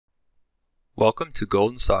Welcome to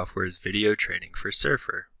Golden Software's video training for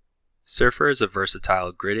Surfer. Surfer is a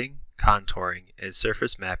versatile gridding, contouring, and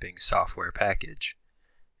surface mapping software package.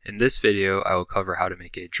 In this video, I will cover how to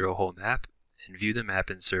make a drill hole map and view the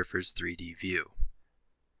map in Surfer's 3D view.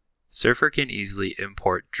 Surfer can easily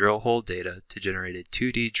import drill hole data to generate a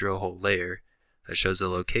 2D drill hole layer that shows the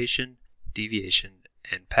location, deviation,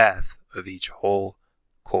 and path of each hole,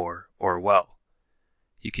 core, or well.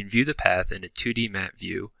 You can view the path in a 2D map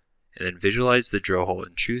view and then visualize the drill hole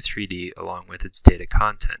in true 3D along with its data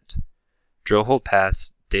content. Drill hole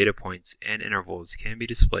paths, data points, and intervals can be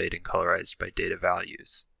displayed and colorized by data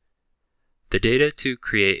values. The data to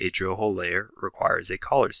create a drill hole layer requires a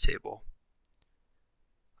colors table.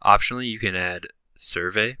 Optionally, you can add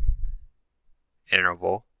survey,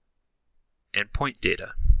 interval, and point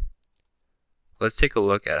data. Let's take a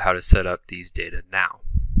look at how to set up these data now.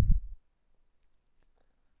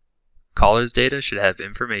 Colors data should have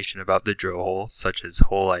information about the drill hole such as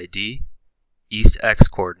hole ID, east x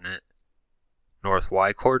coordinate, north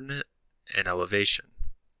y coordinate, and elevation.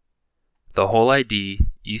 The hole ID,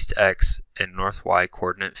 east x, and north y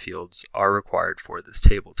coordinate fields are required for this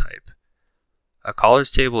table type. A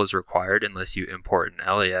colors table is required unless you import an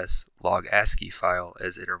LAS log ASCII file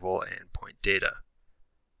as interval and point data.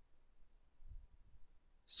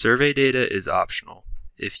 Survey data is optional.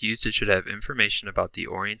 If used, it should have information about the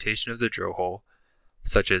orientation of the drill hole,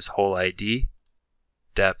 such as hole ID,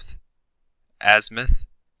 depth, azimuth,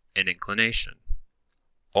 and inclination.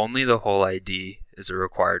 Only the hole ID is a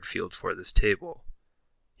required field for this table.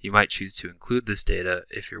 You might choose to include this data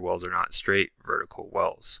if your wells are not straight, vertical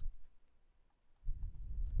wells.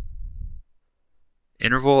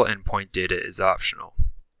 Interval and point data is optional.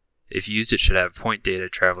 If used, it should have point data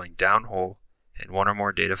traveling downhole and one or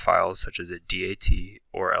more data files such as a DAT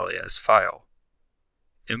or LAS file.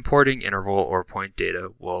 Importing interval or point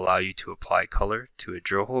data will allow you to apply color to a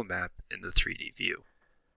drill hole map in the 3D view.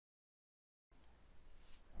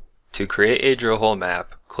 To create a drill hole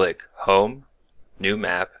map, click Home, New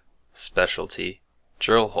Map, Specialty,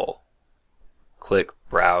 Drill Hole. Click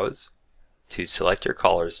Browse to select your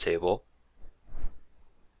colors table,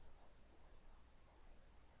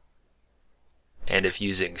 and if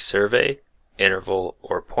using survey, interval,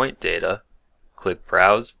 or point data, click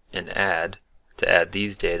Browse and Add to add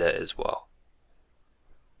these data as well.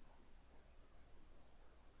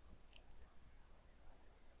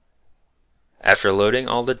 After loading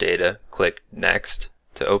all the data, click Next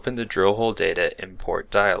to open the Drill Hole Data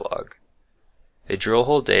Import dialog. A Drill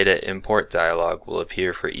Hole Data Import dialog will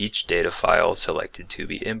appear for each data file selected to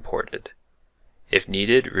be imported. If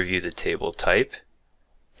needed, review the table type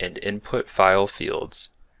and input file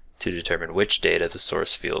fields to determine which data the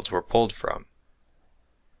source fields were pulled from.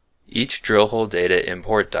 Each drill hole data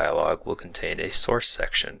import dialog will contain a source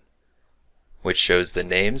section, which shows the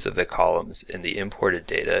names of the columns in the imported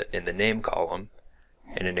data in the name column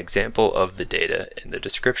and an example of the data in the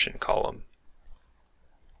description column.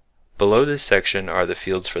 Below this section are the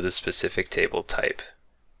fields for the specific table type.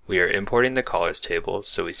 We are importing the colors table,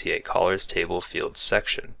 so we see a colors table fields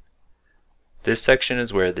section. This section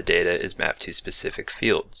is where the data is mapped to specific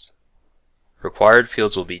fields. Required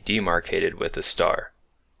fields will be demarcated with a star.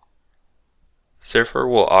 Surfer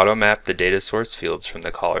will auto-map the data source fields from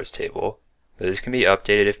the colors table, but this can be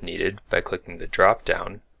updated if needed by clicking the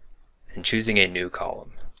drop-down and choosing a new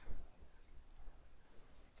column.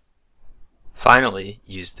 Finally,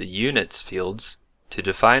 use the units fields to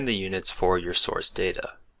define the units for your source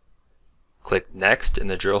data. Click Next in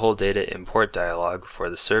the Drill Hole Data Import dialog for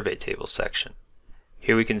the Survey Table section.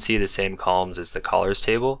 Here we can see the same columns as the Colors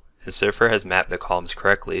table, and Surfer has mapped the columns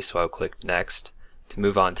correctly, so I'll click Next to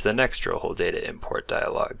move on to the next Drill Hole Data Import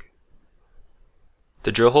dialog.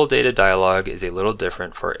 The Drill Hole Data dialog is a little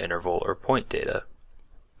different for interval or point data.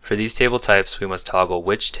 For these table types, we must toggle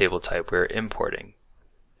which table type we are importing.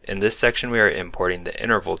 In this section, we are importing the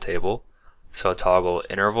interval table, so I'll toggle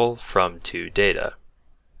Interval from to Data.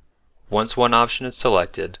 Once one option is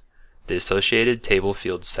selected, the associated table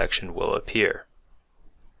fields section will appear.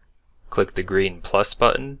 Click the green plus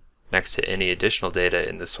button next to any additional data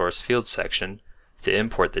in the source fields section to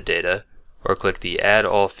import the data, or click the Add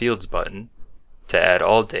All Fields button to add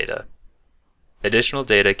all data. Additional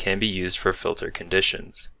data can be used for filter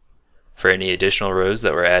conditions. For any additional rows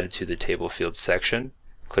that were added to the table fields section,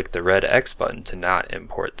 click the red X button to not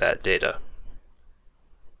import that data.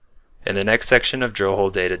 In the next section of Drill Hole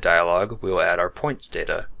Data dialog, we will add our points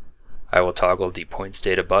data. I will toggle the Points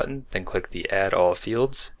Data button, then click the Add All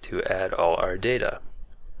Fields to add all our data.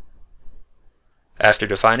 After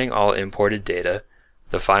defining all imported data,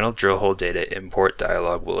 the final Drill Hole Data Import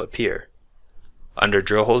dialog will appear. Under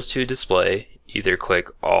drill holes to display, either click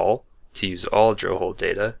All to use all drill hole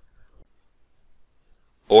data,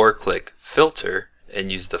 or click Filter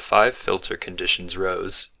and use the 5 filter conditions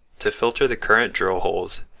rows to filter the current drill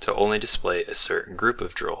holes to only display a certain group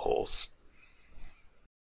of drill holes.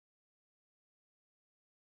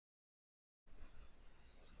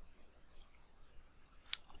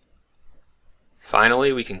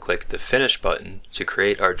 Finally, we can click the Finish button to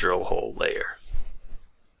create our drill hole layer.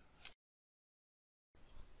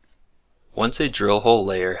 Once a drill hole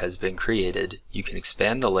layer has been created, you can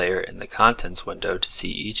expand the layer in the Contents window to see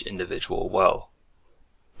each individual well.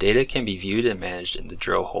 Data can be viewed and managed in the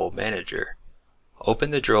Drillhole Manager.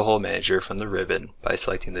 Open the Drillhole Manager from the ribbon by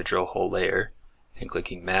selecting the drill hole layer and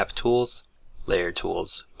clicking Map Tools, Layer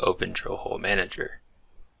Tools, Open Drillhole Manager.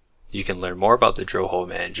 You can learn more about the Drillhole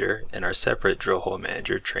Manager in our separate Drillhole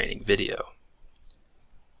Manager training video.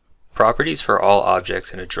 Properties for all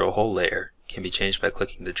objects in a drill hole layer can be changed by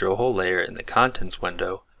clicking the drill hole layer in the Contents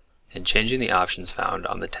window and changing the options found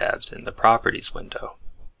on the tabs in the Properties window.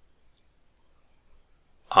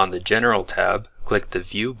 On the General tab, click the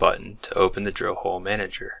View button to open the Drillhole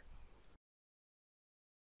Manager.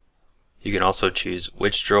 You can also choose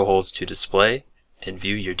which drill holes to display and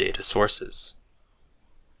view your data sources.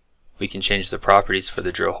 We can change the properties for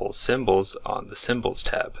the drill hole symbols on the Symbols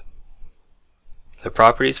tab. The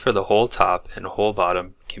properties for the hole top and hole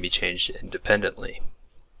bottom can be changed independently.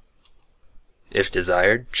 If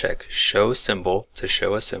desired, check Show Symbol to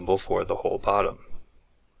show a symbol for the hole bottom.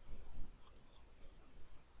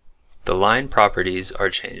 The line properties are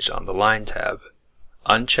changed on the Line tab.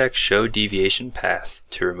 Uncheck Show Deviation Path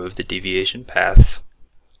to remove the deviation paths,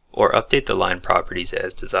 or update the line properties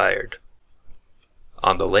as desired.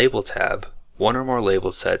 On the Label tab, one or more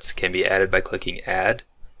label sets can be added by clicking Add,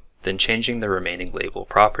 then changing the remaining label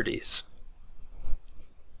properties.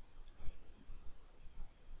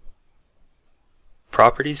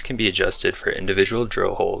 Properties can be adjusted for individual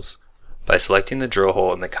drill holes by selecting the drill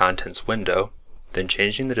hole in the Contents window, then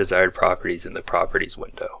changing the desired properties in the Properties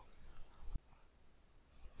window.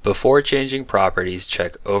 Before changing properties,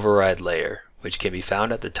 check Override Layer, which can be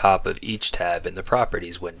found at the top of each tab in the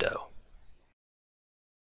Properties window.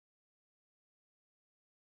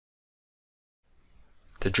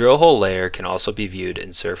 The drill hole layer can also be viewed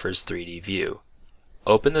in Surfer's 3D view.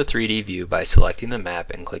 Open the 3D view by selecting the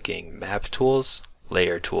map and clicking Map Tools,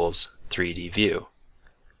 Layer Tools, 3D View.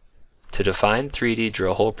 To define 3D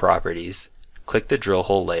drill hole properties, click the drill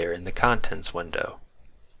hole layer in the Contents window.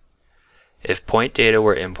 If point data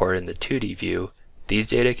were imported in the 2D view, these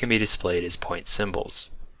data can be displayed as point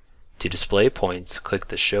symbols. To display points, click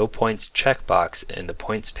the Show Points checkbox in the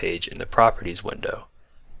Points page in the Properties window.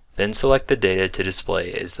 Then select the data to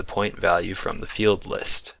display as the point value from the field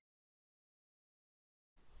list.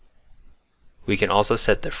 We can also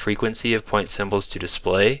set the frequency of point symbols to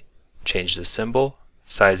display, change the symbol,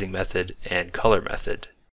 sizing method, and color method.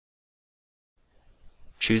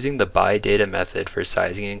 Choosing the By Data method for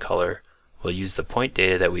sizing and color will use the point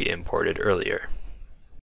data that we imported earlier.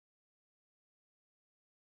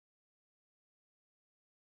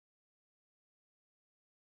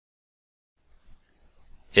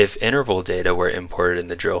 If interval data were imported in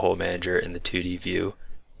the Drillhole Manager in the 2D view,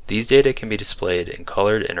 these data can be displayed in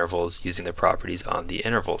colored intervals using the properties on the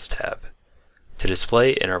Intervals tab. To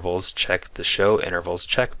display intervals, check the Show Intervals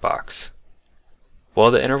checkbox.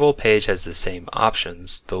 While the interval page has the same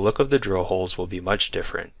options, the look of the drill holes will be much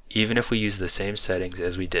different, even if we use the same settings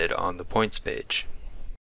as we did on the Points page.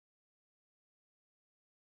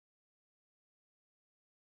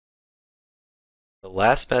 The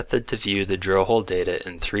last method to view the drill hole data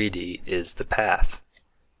in 3D is the path.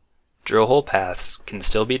 Drill hole paths can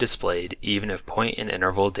still be displayed even if point and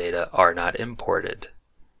interval data are not imported.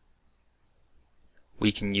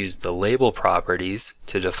 We can use the label properties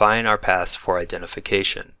to define our paths for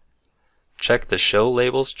identification. Check the Show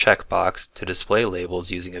Labels checkbox to display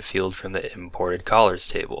labels using a field from the imported collars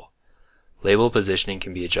table. Label positioning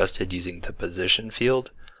can be adjusted using the Position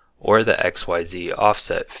field or the XYZ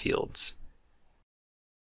offset fields.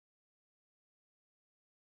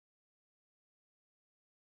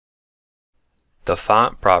 The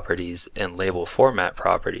font properties and label format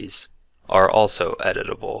properties are also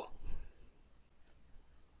editable.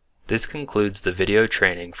 This concludes the video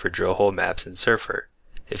training for drill hole maps in Surfer.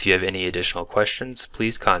 If you have any additional questions,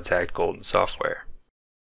 please contact Golden Software.